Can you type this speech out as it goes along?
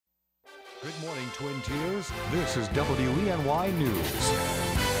Good morning, Twin Tiers. This is WENY News.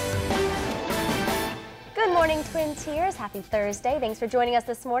 Good morning, Twin Tiers. Happy Thursday. Thanks for joining us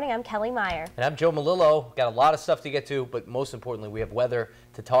this morning. I'm Kelly Meyer. And I'm Joe Malillo. Got a lot of stuff to get to, but most importantly, we have weather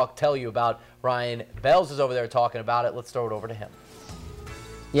to tell you about. Ryan Bells is over there talking about it. Let's throw it over to him.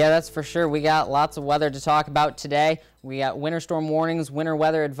 Yeah, that's for sure. We got lots of weather to talk about today. We got winter storm warnings, winter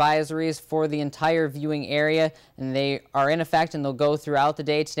weather advisories for the entire viewing area, and they are in effect and they'll go throughout the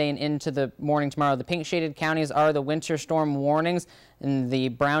day today and into the morning tomorrow. The pink shaded counties are the winter storm warnings, and the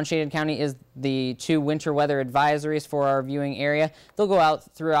brown shaded county is the 2 winter weather advisories for our viewing area. They'll go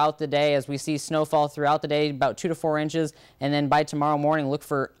out throughout the day as we see snowfall throughout the day, about 2 to 4 inches, and then by tomorrow morning look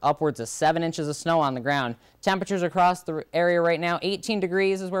for upwards of 7 inches of snow on the ground. Temperatures across the area right now, 18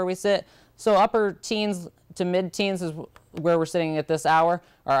 degrees is where we sit. So upper teens to mid-teens is where we're sitting at this hour.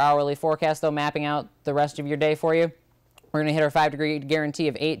 Our hourly forecast, though, mapping out the rest of your day for you. We're going to hit our 5-degree guarantee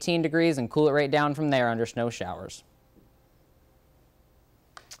of 18 degrees and cool it right down from there under snow showers.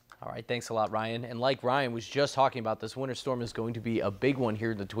 All right, thanks a lot, Ryan. And like Ryan was just talking about, this winter storm is going to be a big one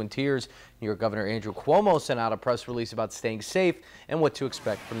here in the Twin Tiers. New York Governor Andrew Cuomo sent out a press release about staying safe and what to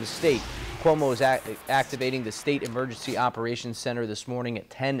expect from the state. Cuomo is activating the State Emergency Operations Center this morning at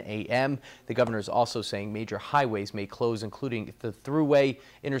 10 a.m. The governor is also saying major highways may close, including the Thruway,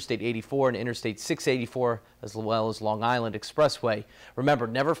 Interstate 84, and Interstate 684, as well as Long Island Expressway. Remember,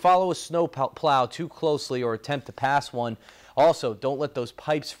 never follow a snow plow too closely or attempt to pass one. Also, don't let those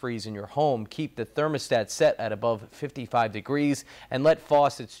pipes freeze in your home. Keep the thermostat set at above 55 degrees and let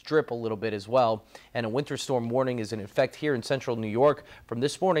faucets drip a little bit as well. And a winter storm warning is in effect here in central New York from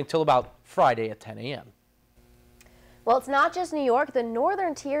this morning till about Friday at 10 a.m. Well, it's not just New York. The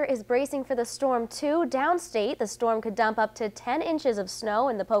northern tier is bracing for the storm, too. Downstate, the storm could dump up to 10 inches of snow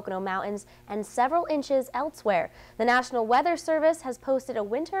in the Pocono Mountains and several inches elsewhere. The National Weather Service has posted a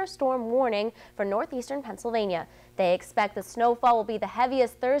winter storm warning for northeastern Pennsylvania. They expect the snowfall will be the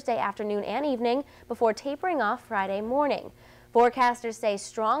heaviest Thursday afternoon and evening before tapering off Friday morning. Forecasters say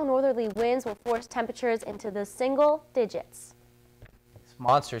strong northerly winds will force temperatures into the single digits.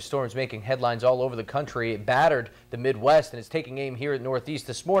 Monster storms making headlines all over the country. It battered the Midwest and is taking aim here at Northeast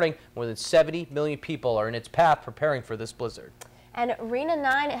this morning. More than 70 million people are in its path preparing for this blizzard. And Rena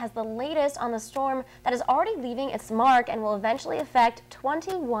 9 has the latest on the storm that is already leaving its mark and will eventually affect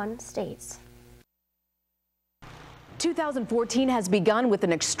 21 states. 2014 has begun with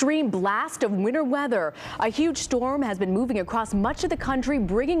an extreme blast of winter weather. A huge storm has been moving across much of the country,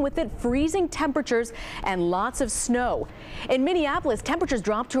 bringing with it freezing temperatures and lots of snow. In Minneapolis, temperatures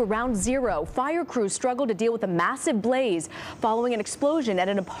dropped to around 0. Fire crews struggled to deal with a massive blaze following an explosion at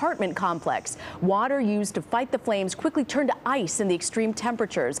an apartment complex. Water used to fight the flames quickly turned to ice in the extreme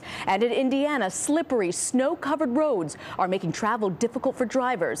temperatures. And in Indiana, slippery, snow-covered roads are making travel difficult for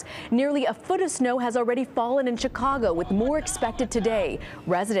drivers. Nearly a foot of snow has already fallen in Chicago, with more expected today.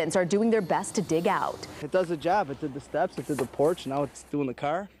 Residents are doing their best to dig out. It does the job. It did the steps, it did the porch, now it's doing the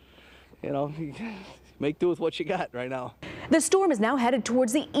car. You know, make do with what you got right now. The storm is now headed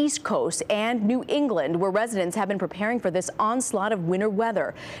towards the East Coast and New England, where residents have been preparing for this onslaught of winter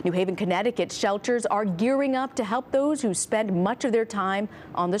weather. New Haven, Connecticut shelters are gearing up to help those who spend much of their time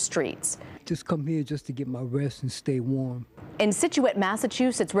on the streets. Just come here just to get my rest and stay warm. In Scituate,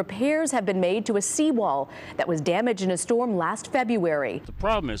 Massachusetts, repairs have been made to a seawall that was damaged in a storm last February. The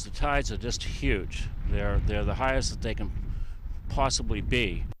problem is the tides are just huge. They're the highest that they can possibly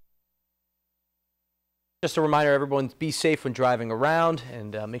be. Just a reminder, everyone, be safe when driving around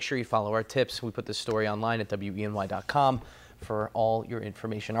and make sure you follow our tips. We put this story online at WENY.com for all your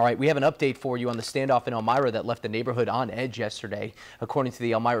information. All right, we have an update for you on the standoff in Elmira that left the neighborhood on edge yesterday. According to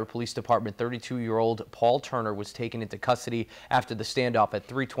the Elmira Police Department, 32-year-old Paul Turner was taken into custody after the standoff at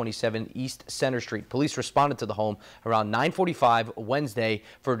 327 East Center Street. Police responded to the home around 9:45 Wednesday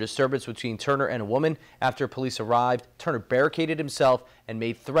for a disturbance between Turner and a woman. After police arrived, Turner barricaded himself and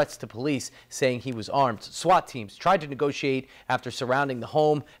made threats to police, saying he was armed. SWAT teams tried to negotiate after surrounding the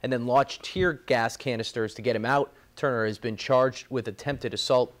home and then launched tear gas canisters to get him out. Turner has been charged with attempted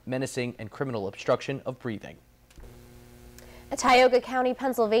assault, menacing, and criminal obstruction of breathing. A Tioga County,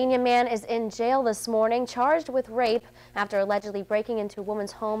 Pennsylvania man is in jail this morning, charged with rape after allegedly breaking into a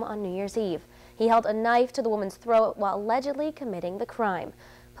woman's home on New Year's Eve. He held a knife to the woman's throat while allegedly committing the crime.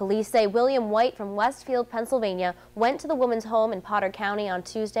 Police say William White from Westfield, Pennsylvania, went to the woman's home in Potter County on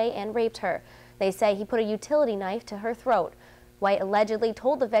Tuesday and raped her. They say he put a utility knife to her throat. White allegedly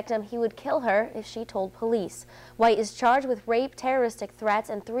told the victim he would kill her if she told police. White is charged with rape, terroristic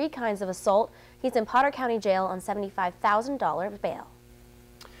threats, and 3 kinds of assault. He's in Potter County Jail on $75,000 bail.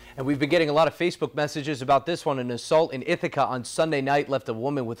 And we've been getting a lot of Facebook messages about this one. An assault in Ithaca on Sunday night left a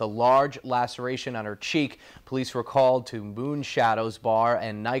woman with a large laceration on her cheek. Police were called to Moon Shadows Bar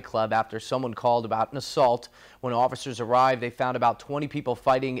and Nightclub after someone called about an assault. When officers arrived, they found about 20 people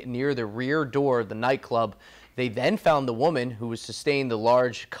fighting near the rear door of the nightclub. They then found the woman who was sustained the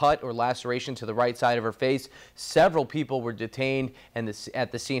large cut or laceration to the right side of her face. Several people were detained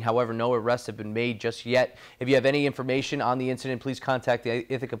at the scene. However, no arrests have been made just yet. If you have any information on the incident, please contact the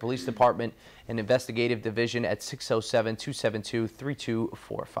Ithaca Police Department and Investigative Division at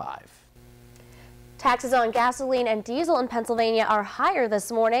 607-272-3245. Taxes on gasoline and diesel in Pennsylvania are higher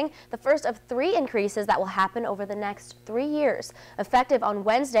this morning, the first of 3 increases that will happen over the next 3 years. Effective on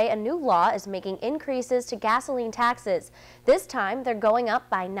Wednesday, a new law is making increases to gasoline taxes. This time, they're going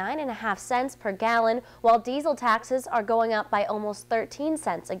up by 9.5 cents per gallon, while diesel taxes are going up by almost 13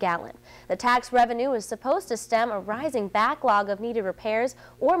 cents a gallon. The tax revenue is supposed to stem a rising backlog of needed repairs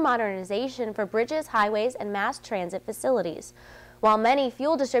or modernization for bridges, highways, and mass transit facilities. While many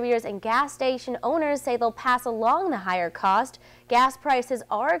fuel distributors and gas station owners say they'll pass along the higher cost, gas prices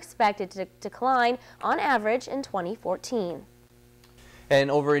are expected to decline on average in 2014.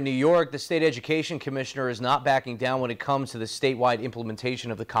 And over in New York, the state education commissioner is not backing down when it comes to the statewide implementation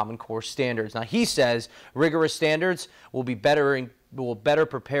of the Common Core standards. Now, he says rigorous standards will better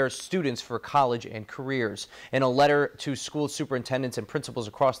prepare students for college and careers. In a letter to school superintendents and principals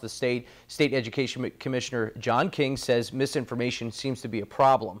across the state, State Education Commissioner John King says misinformation seems to be a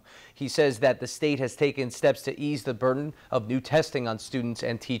problem. He says that the state has taken steps to ease the burden of new testing on students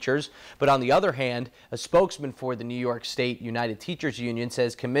and teachers. But on the other hand, a spokesman for the New York State United Teachers Union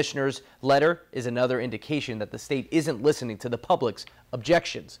says commissioner's letter is another indication that the state isn't listening to the public's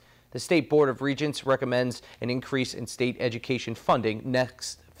objections. The State Board of Regents recommends an increase in state education funding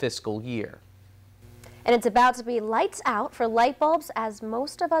next fiscal year. And it's about to be lights out for light bulbs as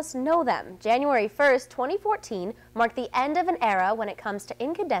most of us know them. January 1st, 2014 marked the end of an era when it comes to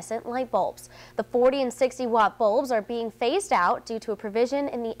incandescent light bulbs. The 40 and 60 watt bulbs are being phased out due to a provision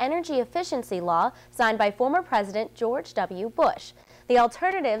in the energy efficiency law signed by former President George W. Bush. The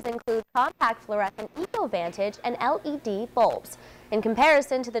alternatives include compact fluorescent EcoVantage and LED bulbs. In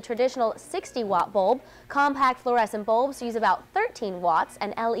comparison to the traditional 60 watt bulb, compact fluorescent bulbs use about 13 watts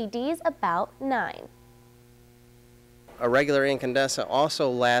and LEDs about 9. A regular incandescent also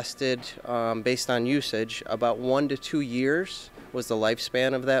lasted, based on usage, about 1 to 2 years was the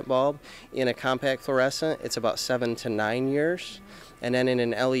lifespan of that bulb. In a compact fluorescent, it's about 7 to 9 years. And then in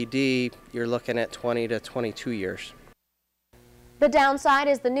an LED, you're looking at 20 to 22 years. The downside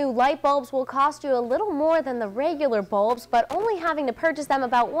is the new light bulbs will cost you a little more than the regular bulbs, but only having to purchase them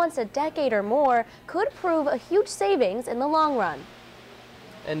about once a decade or more could prove a huge savings in the long run.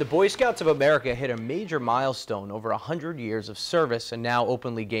 And the Boy Scouts of America hit a major milestone, over 100 years of service, and now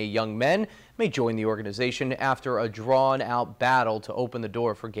openly gay young men may join the organization after a drawn-out battle to open the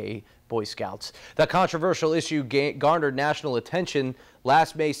door for gay Boy Scouts. The controversial issue garnered national attention.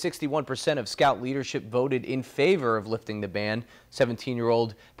 Last May, 61% of Scout leadership voted in favor of lifting the ban.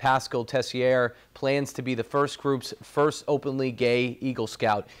 17-year-old Pascal Tessier plans to be the group's first openly gay Eagle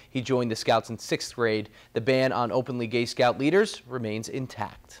Scout. He joined the Scouts in 6th grade. The ban on openly gay Scout leaders remains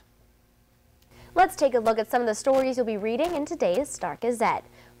intact. Let's take a look at some of the stories you'll be reading in today's Star Gazette.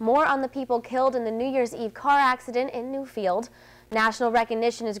 More on the people killed in the New Year's Eve car accident in Newfield. National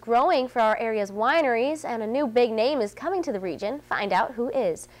recognition is growing for our area's wineries, and a new big name is coming to the region. Find out who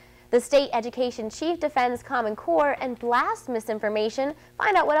is. The state education chief defends Common Core and blasts misinformation.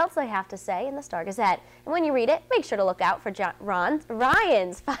 Find out what else they have to say in the Star Gazette. And when you read it, make sure to look out for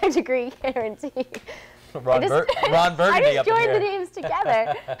Ryan's 5-degree guarantee. Ron Burgundy I just up in joined here. the names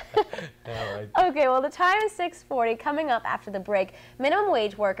together. All right. Okay, well, the time is 6:40. Coming up after the break, minimum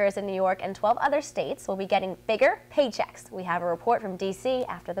wage workers in New York and 12 other states will be getting bigger paychecks. We have a report from D.C.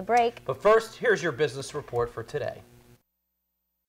 after the break. But first, here's your business report for today.